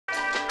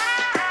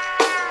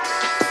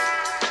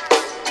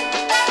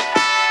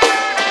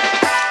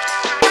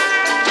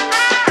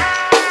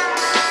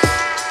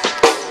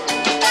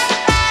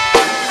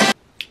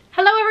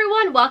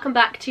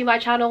welcome back to my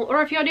channel,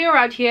 or if you're new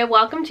around here,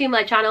 welcome to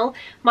my channel.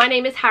 My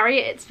name is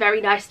Harriet, it's very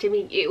nice to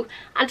meet you,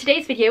 and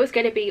today's video is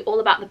going to be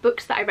all about the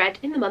books that I read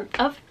in the month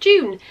of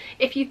June.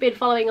 If you've been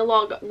following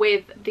along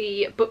with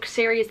the book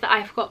series that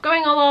I've got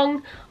going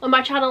along on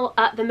my channel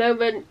at the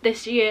moment,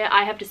 this year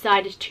I have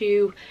decided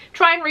to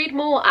try and read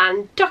more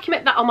and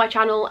document that on my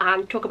channel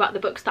and talk about the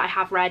books that I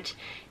have read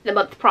the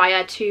month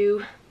prior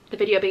to the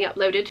video being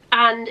uploaded.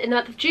 And in the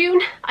month of June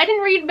I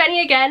didn't read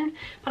many again,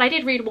 but I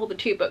did read more than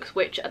 2 books,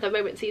 which at the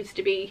moment seems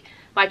to be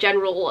my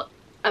general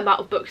amount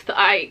of books that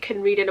I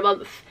can read in a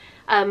month,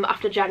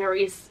 after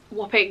January's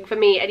whopping, for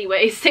me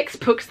anyway, 6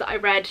 books that I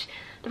read.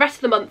 The rest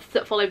of the month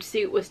that followed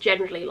suit was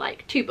generally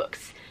like 2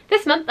 books.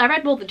 This month I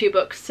read more than 2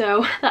 books,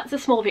 so that's a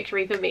small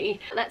victory for me.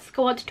 Let's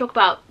go on to talk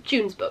about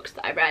June's books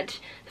that I read.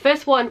 The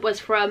first one was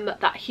from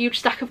that huge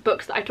stack of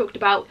books that I talked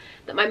about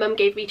that my mum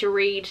gave me to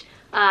read,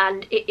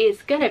 and it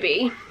is gonna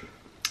be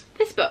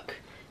this book.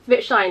 It's a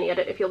bit shiny, I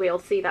don't know if you'll be able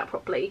to see that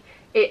properly.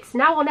 It's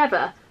Now or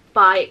Never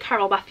by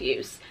Carol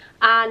Matthews,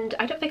 and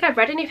I don't think I've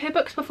read any of her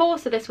books before,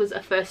 so this was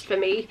a first for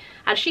me.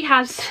 And she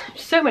has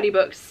so many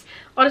books.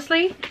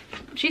 Honestly,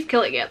 she's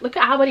killing it. Look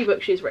at how many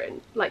books she's written.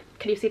 Like,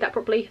 can you see that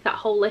properly? That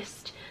whole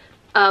list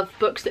of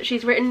books that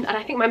she's written, and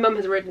I think my mum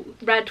has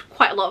read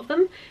quite a lot of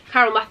them.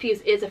 Carol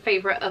Matthews is a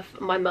favourite of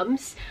my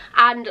mum's,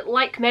 and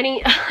like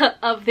many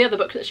of the other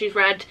books that she's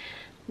read,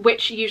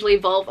 which usually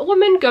involve a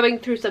woman going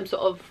through some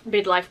sort of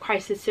midlife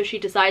crisis, so she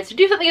decides to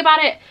do something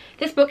about it.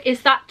 This book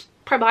is that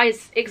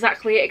premise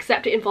exactly,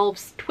 except it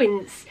involves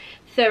twins.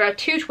 There are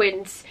 2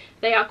 twins.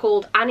 They are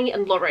called Annie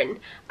and Lauren,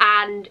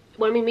 and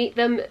when we meet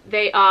them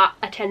they are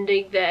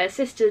attending their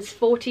sister's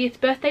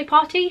 40th birthday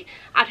party,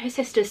 and her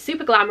sister's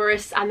super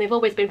glamorous, and they've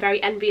always been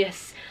very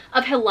envious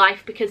of her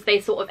life because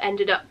they sort of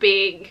ended up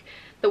being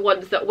the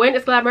ones that weren't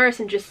as glamorous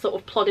and just sort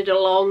of plodded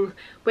along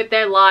with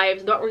their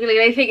lives, not really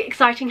anything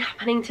exciting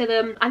happening to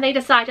them. And they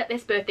decide at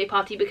this birthday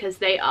party, because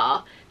they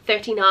are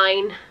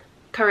 39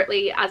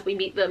 currently as we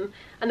meet them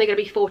and they're going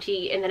to be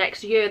 40 in the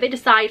next year, they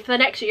decide for the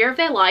next year of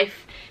their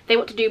life they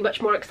want to do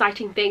much more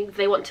exciting things.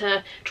 They want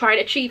to try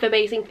and achieve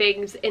amazing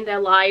things in their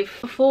life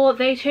before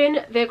they turn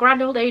their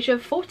grand old age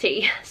of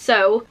 40.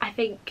 So I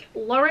think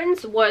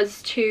Lauren's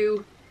was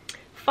to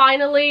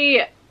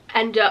finally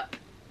end up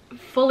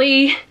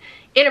fully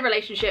in a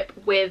relationship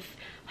with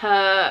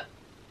her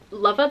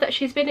lover that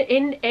she's been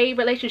in a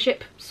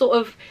relationship sort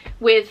of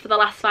with for the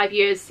last 5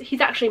 years. He's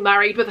actually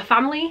married with a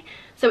family,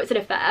 so it's an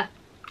affair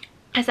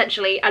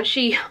essentially, and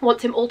she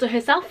wants him all to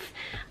herself,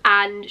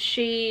 and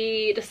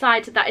she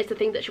decides that is the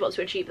thing that she wants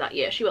to achieve that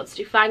year. She wants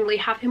to finally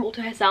have him all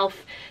to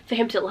herself, for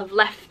him to have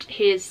left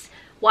his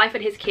wife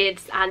and his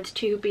kids and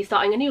to be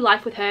starting a new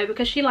life with her,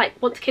 because she like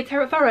wants kids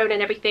of her own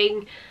and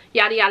everything,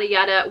 yada yada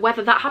yada.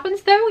 Whether that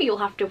happens though, you'll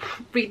have to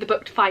read the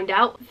book to find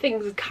out.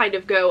 Things kind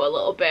of go a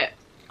little bit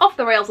off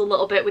the rails a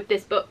little bit with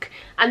this book.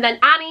 And then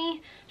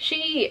Annie,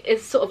 she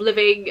is sort of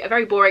living a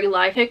very boring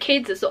life. Her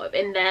kids are sort of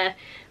in their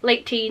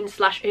late teens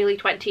 / early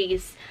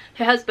 20s.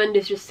 Her husband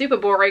is just super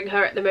boring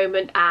her at the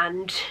moment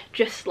and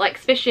just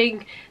likes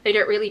fishing. They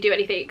don't really do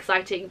anything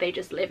exciting. They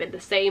just live in the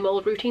same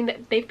old routine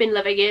that they've been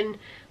living in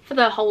for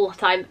the whole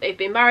time that they've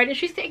been married, and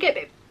she's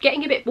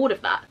getting a bit bored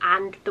of that.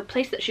 And the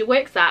place that she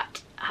works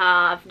at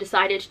have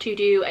decided to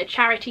do a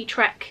charity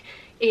trek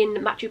in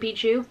Machu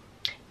Picchu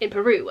in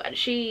Peru, and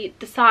she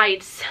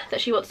decides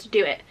that she wants to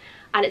do it,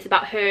 and it's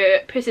about her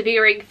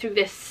persevering through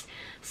this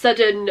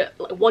sudden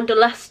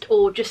wanderlust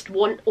or just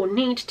want or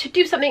need to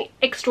do something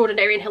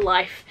extraordinary in her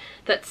life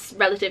that's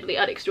relatively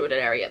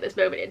unextraordinary at this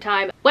moment in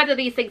time. Whether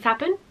these things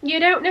happen, you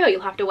don't know.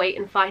 You'll have to wait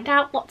and find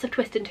out. Lots of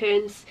twists and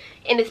turns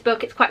in this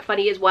book. It's quite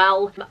funny as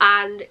well,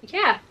 and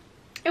yeah,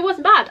 it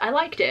wasn't bad. I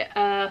liked it.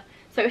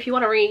 So if you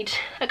want to read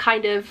a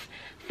kind of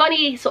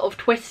funny sort of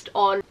twist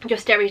on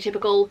just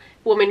stereotypical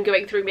woman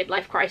going through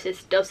midlife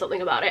crisis, does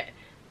something about it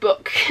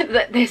book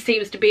that there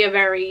seems to be a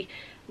very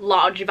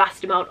large,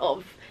 vast amount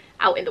of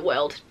out in the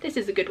world, this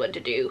is a good one to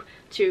do,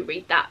 to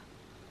read that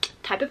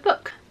type of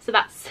book. So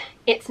that's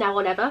It's Now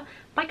or Never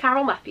by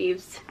Carol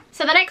Matthews.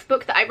 So the next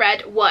book that I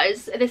read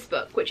was this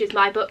book, which is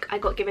my book. I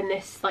got given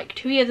this like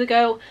 2 years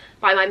ago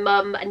by my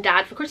mum and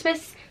dad for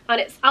Christmas, and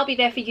it's I'll Be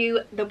There For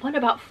You, The One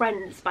About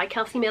Friends by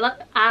Kelsey Miller.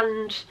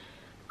 And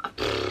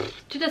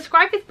to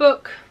describe this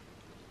book,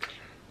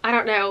 I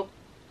don't know,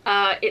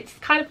 it's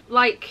kind of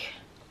like,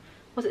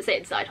 what's it say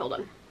inside, hold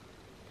on,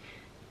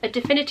 a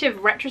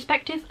definitive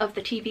retrospective of the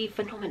TV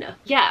phenomena.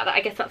 Yeah,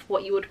 I guess that's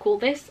what you would call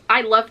this.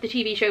 I love the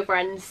TV show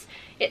Friends.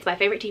 It's my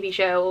favourite TV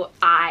show.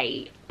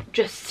 I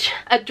just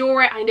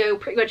adore it. I know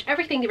pretty much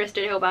everything there is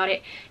to know about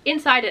it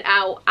inside and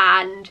out,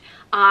 and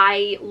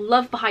I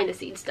love behind the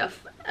scenes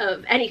stuff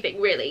of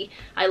anything really.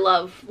 I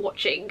love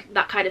watching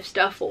that kind of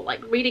stuff or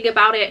like reading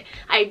about it.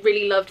 I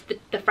really loved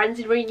the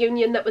Friends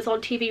reunion that was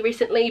on TV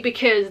recently,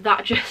 because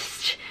that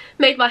just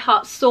made my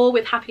heart soar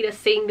with happiness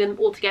seeing them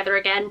all together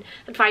again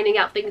and finding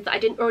out things that I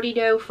didn't already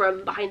know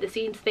from behind the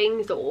scenes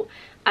things, or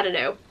I don't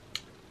know,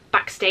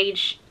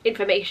 backstage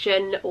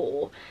information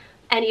or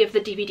any of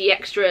the DVD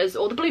extras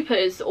or the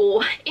bloopers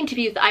or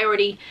interviews that I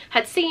already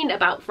had seen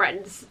about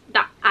Friends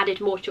that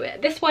added more to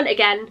it. This one,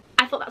 again,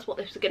 I thought that's what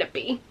this was going to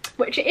be,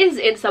 which it is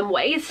in some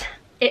ways.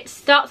 It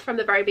starts from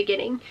the very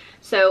beginning,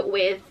 so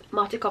with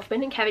Marta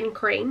Kauffman and Kevin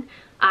Crane,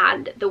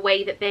 and the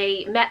way that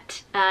they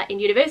met in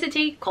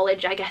university,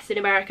 college I guess in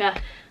America,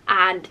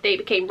 and they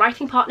became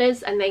writing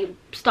partners, and they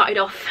started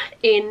off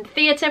in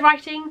theatre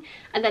writing,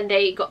 and then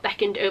they got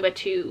beckoned over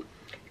to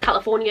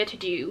California to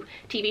do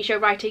TV show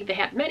writing. They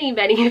had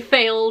many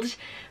failed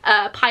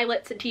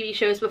pilots and TV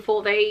shows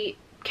before they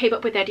came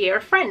up with the idea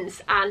of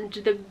Friends, and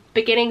the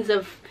beginnings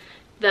of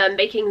the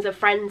makings of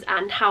Friends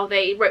and how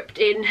they roped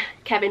in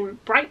Kevin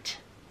Bright.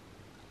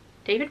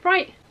 David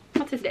Bright?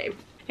 What's his name?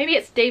 Maybe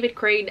it's David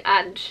Crane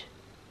and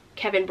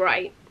Kevin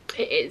Bright.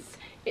 It is.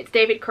 It's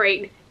David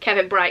Crane,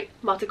 Kevin Bright,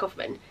 Marta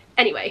Kauffman.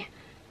 Anyway,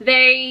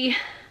 they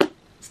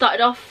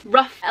started off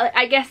rough,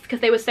 I guess, because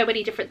there were so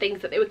many different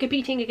things that they were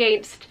competing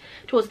against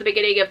towards the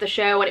beginning of the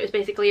show, and it was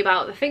basically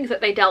about the things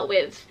that they dealt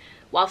with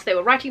whilst they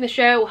were writing the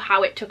show,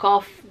 how it took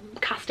off,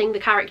 casting the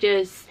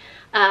characters,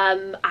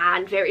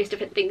 and various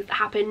different things that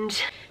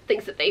happened,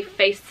 things that they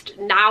faced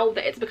now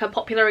that it's become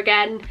popular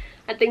again,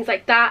 and things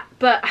like that.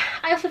 But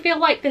I also feel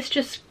like this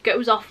just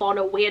goes off on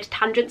a weird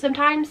tangent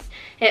sometimes.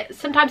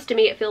 Sometimes to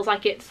me it feels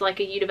like it's like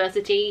a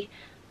university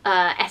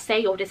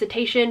essay or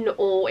dissertation,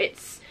 or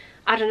it's,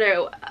 I don't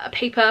know, a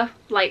paper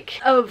like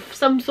of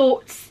some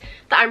sorts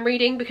that I'm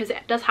reading, because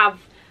it does have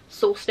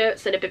source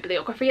notes and a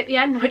bibliography at the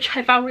end, which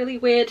I found really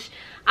weird,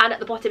 and at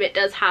the bottom it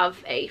does have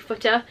a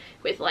footer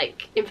with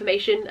like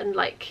information and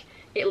like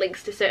it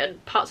links to certain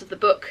parts of the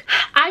book.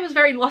 I was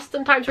very lost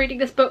sometimes reading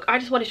this book. I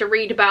just wanted to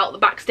read about the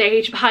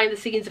backstage, behind the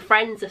scenes of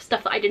Friends, of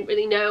stuff that I didn't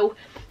really know.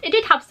 It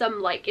did have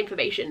some like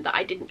information that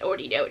I didn't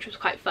already know, which was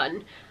quite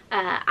fun,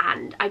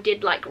 and I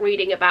did like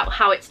reading about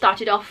how it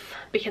started off,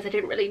 because I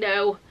didn't really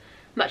know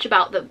much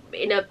about the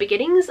inner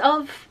beginnings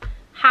of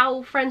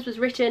how Friends was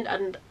written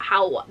and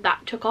how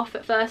that took off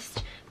at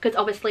first, because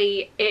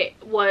obviously it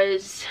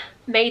was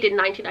made in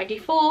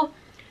 1994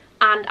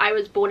 and I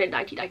was born in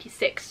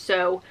 1996,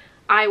 so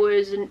I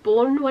wasn't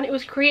born when it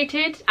was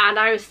created, and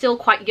I was still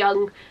quite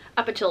young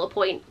up until the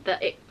point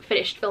that it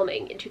finished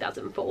filming in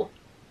 2004.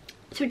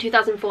 So in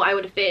 2004 I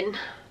would have been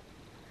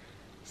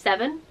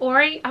 7 or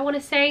 8, I want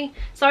to say,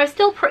 so I was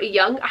still pretty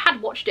young. I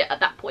had watched it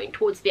at that point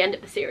towards the end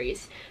of the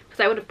series,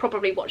 because I would have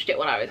probably watched it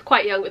when I was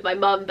quite young with my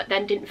mum, but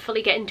then didn't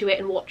fully get into it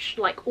and watch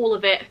like all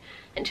of it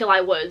until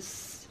I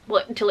was,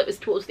 well, until it was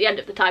towards the end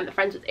of the time that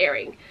Friends was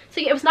airing.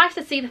 So yeah, it was nice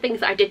to see the things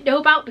that I didn't know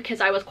about, because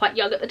I was quite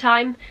young at the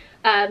time,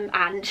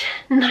 and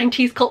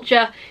 90s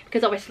culture,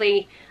 because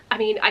obviously, I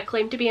mean, I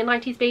claim to be a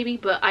 90s baby,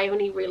 but I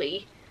only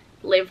really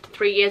lived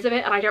 3 years of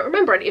it and I don't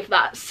remember any of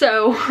that,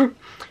 so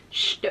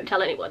shh, don't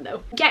tell anyone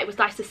though. Yeah, it was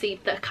nice to see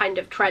the kind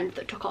of trend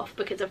that took off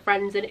because of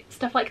Friends and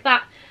stuff like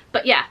that.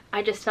 But yeah,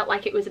 I just felt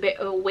like it was a bit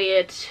of a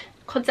weird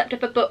concept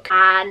of a book,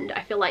 and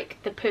I feel like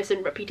the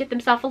person repeated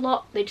themselves a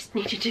lot. They just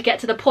needed to get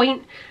to the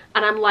point,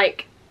 and I'm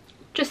like,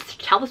 just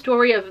tell the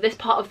story of this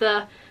part of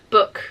the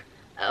book,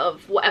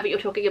 of whatever you're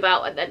talking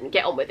about, and then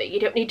get on with it. You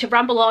don't need to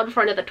ramble on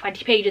for another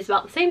 20 pages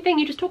about the same thing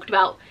you just talked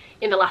about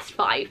in the last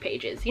 5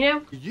 pages, you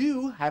know?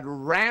 You had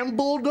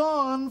rambled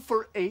on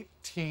for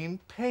 18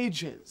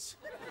 pages.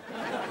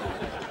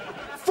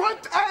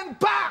 Front and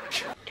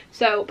back!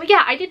 So, but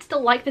yeah, I did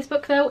still like this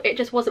book though. It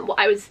just wasn't what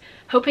I was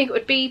hoping it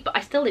would be, but I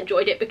still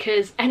enjoyed it,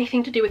 because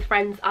anything to do with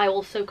Friends I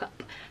will soak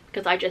up,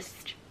 because I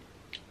just,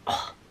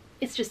 oh,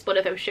 it's just one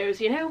of those shows,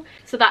 you know?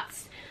 So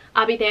that's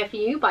I'll Be There For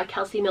You by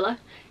Kelsey Miller.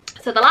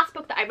 So the last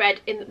book that I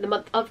read in the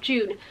month of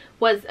June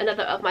was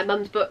another of my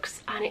mum's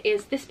books, and it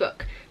is this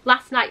book,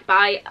 Last Night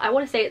by, I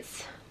want to say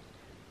it's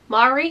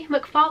Mari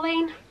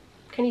McFarlane.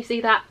 Can you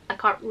see that? I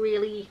can't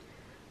really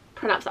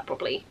pronounce that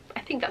properly.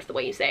 I think that's the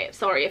way you say it.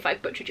 Sorry if I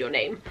butchered your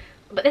name.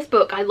 But this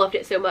book, I loved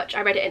it so much.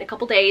 I read it in a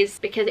couple days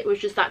because it was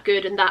just that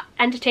good and that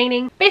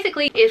entertaining.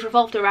 Basically, it's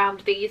revolved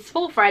around these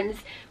 4 friends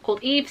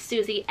called Eve,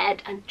 Susie,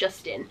 Ed and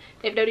Justin.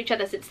 They've known each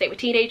other since they were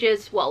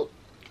teenagers. Well,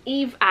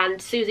 Eve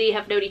and Susie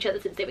have known each other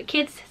since they were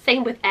kids,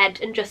 same with Ed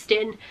and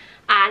Justin,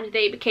 and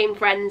they became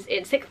friends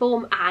in 6th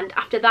form, and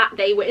after that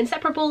they were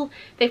inseparable.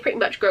 They've pretty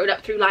much grown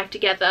up through life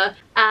together,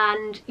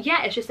 and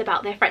yeah, it's just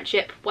about their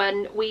friendship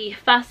when we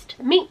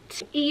first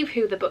meet Eve,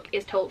 who the book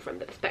is told from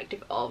the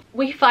perspective of.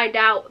 We find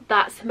out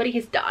that somebody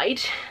has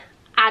died,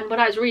 and when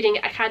I was reading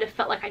it I kind of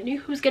felt like I knew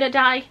who was gonna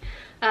die.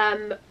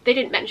 They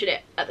didn't mention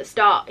it at the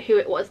start who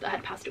it was that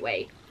had passed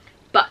away,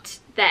 but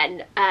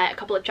then a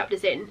couple of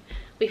chapters in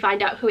we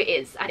find out who it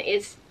is, and it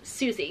is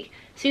Susie.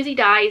 Susie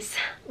dies.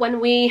 When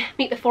we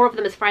meet the 4 of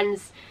them as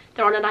friends,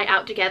 they're on a night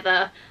out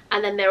together,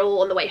 and then they're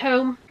all on the way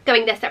home,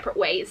 going their separate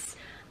ways,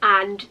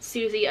 and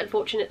Susie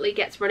unfortunately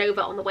gets run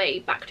over on the way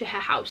back to her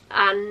house,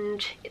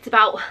 and it's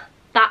about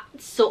that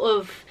sort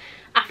of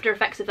after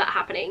effects of that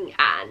happening,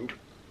 and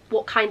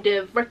what kind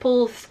of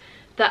ripples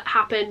that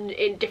happen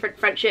in different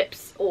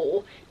friendships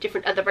or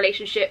different other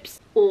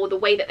relationships, or the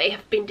way that they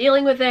have been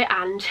dealing with it,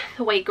 and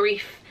the way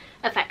grief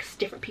affects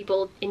different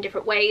people in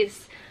different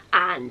ways,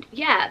 and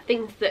yeah,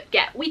 things that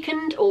get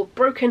weakened or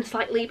broken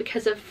slightly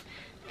because of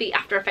the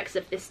after effects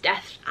of this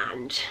death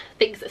and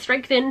things that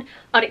strengthen,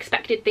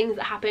 unexpected things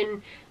that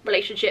happen,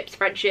 relationships,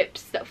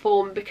 friendships that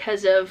form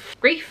because of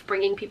grief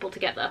bringing people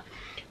together.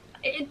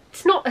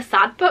 It's not a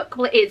sad book.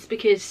 Well, it is,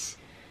 because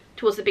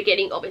towards the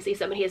beginning obviously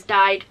somebody has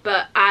died,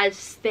 but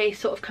as they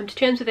sort of come to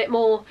terms with it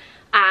more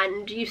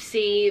and you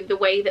see the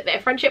way that their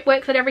friendship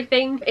works and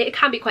everything, it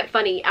can be quite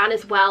funny. And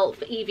as well,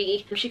 for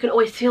Evie, she can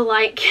always feel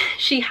like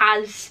she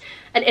has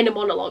an inner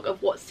monologue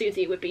of what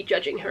Susie would be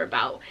judging her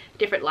about,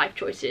 different life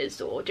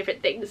choices or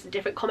different things and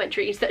different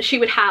commentaries that she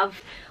would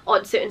have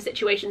on certain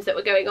situations that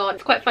were going on.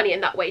 It's quite funny in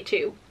that way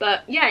too.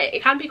 But yeah,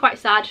 it can be quite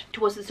sad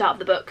towards the start of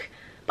the book.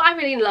 But I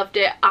really loved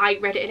it. I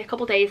read it in a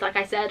couple days, like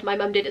I said. My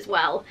mum did as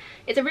well.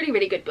 It's a really,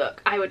 really good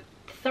book. I would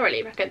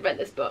thoroughly recommend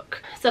this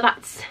book. So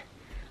that's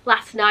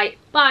Last Night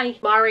by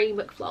Mari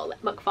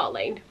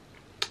McFarlane.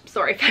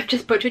 Sorry if I've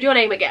just butchered your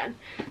name again.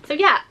 So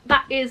yeah,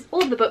 that is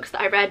all of the books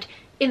that I read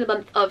in the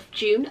month of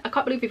June. I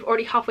can't believe we've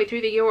already halfway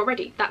through the year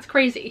already. That's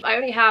crazy. I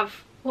only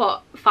have,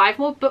 what, 5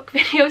 more book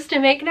videos to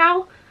make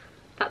now?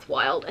 That's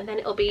wild. And then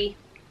it'll be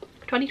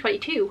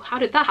 2022. How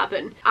did that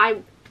happen?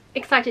 I'm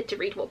excited to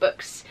read more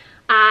books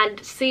and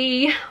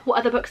see what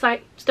other books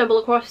I stumble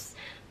across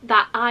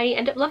that I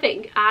end up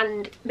loving,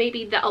 and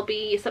maybe that'll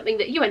be something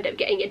that you end up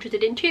getting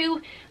interested in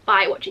too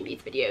by watching these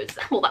videos.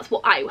 Well, that's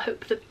what I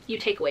hope that you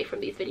take away from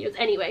these videos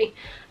anyway.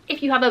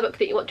 If you have a book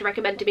that you want to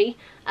recommend to me,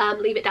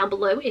 leave it down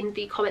below in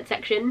the comment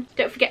section.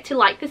 Don't forget to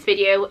like this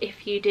video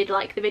if you did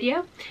like the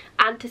video,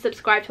 and to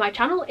subscribe to my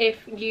channel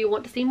if you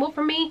want to see more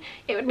from me.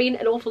 It would mean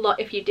an awful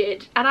lot if you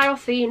did, and I'll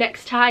see you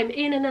next time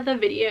in another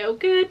video.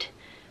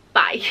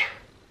 Goodbye.